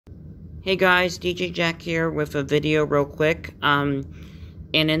Hey guys, DJ Jack here with a video real quick. And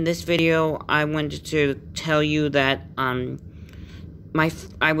in this video, I wanted to tell you that, I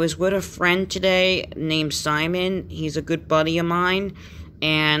was with a friend today named Simon. He's a good buddy of mine,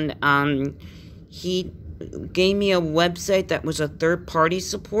 and, he gave me a website that was a third-party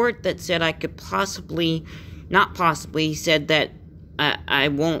support that said I could he said that I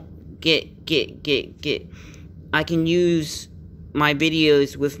won't I can use my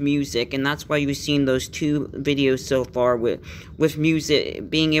videos with music, and that's why you've seen those two videos so far with music,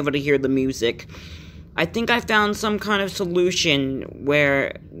 being able to hear the music. I think I found some kind of solution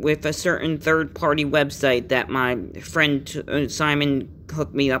where, with a certain third-party website that my friend Simon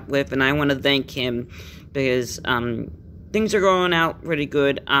hooked me up with, and I want to thank him because things are going out pretty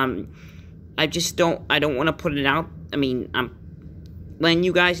good. I don't want to put it out. I mean, letting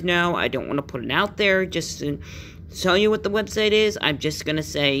you guys know, I don't want to put it out there just to tell you what the website is. I'm just gonna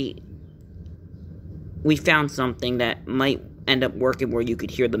say we found something that might end up working where you could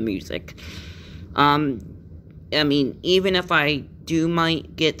hear the music. I mean, even if I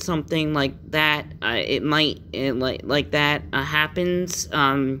might get something like that, happens,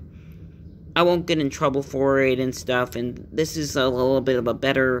 I won't get in trouble for it and stuff, and this is a little bit of a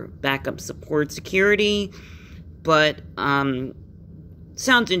better backup support security, but,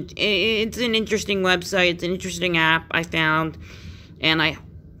 it's an interesting website, it's an interesting app I found, and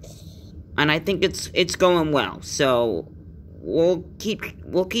I think it's going well, so we'll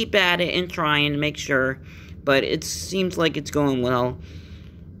keep at it and try and make sure, but it seems like it's going well.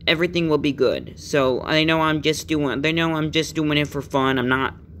 Everything will be good. So they know I'm just doing it for fun. I'm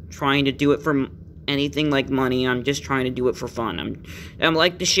not trying to do it for anything like money. I'm just trying to do it for fun. I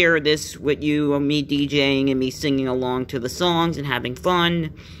like to share this with you, me DJing and me singing along to the songs and having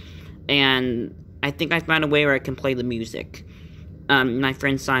fun. And I think I found a way where I can play the music. My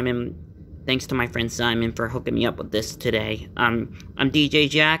friend Simon, thanks to my friend Simon for hooking me up with this today. I'm DJ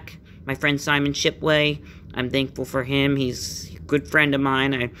Jack, my friend Simon Shipway. I'm thankful for him. He's a good friend of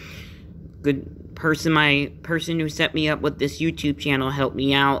mine. Good person. My person who set me up with this YouTube channel helped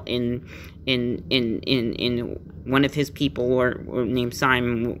me out in one of his people, or named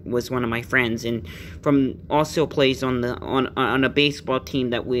Simon, was one of my friends, and also plays on a baseball team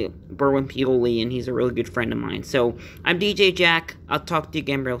that Berwyn Peoli, and he's a really good friend of mine. So I'm DJ Jack. I'll talk to you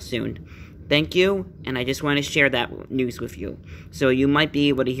again real soon. Thank you, and I just want to share that news with you, so you might be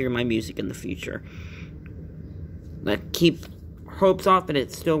able to hear my music in the future. But keep hopes off that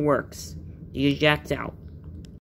it still works. DJ Jack's out.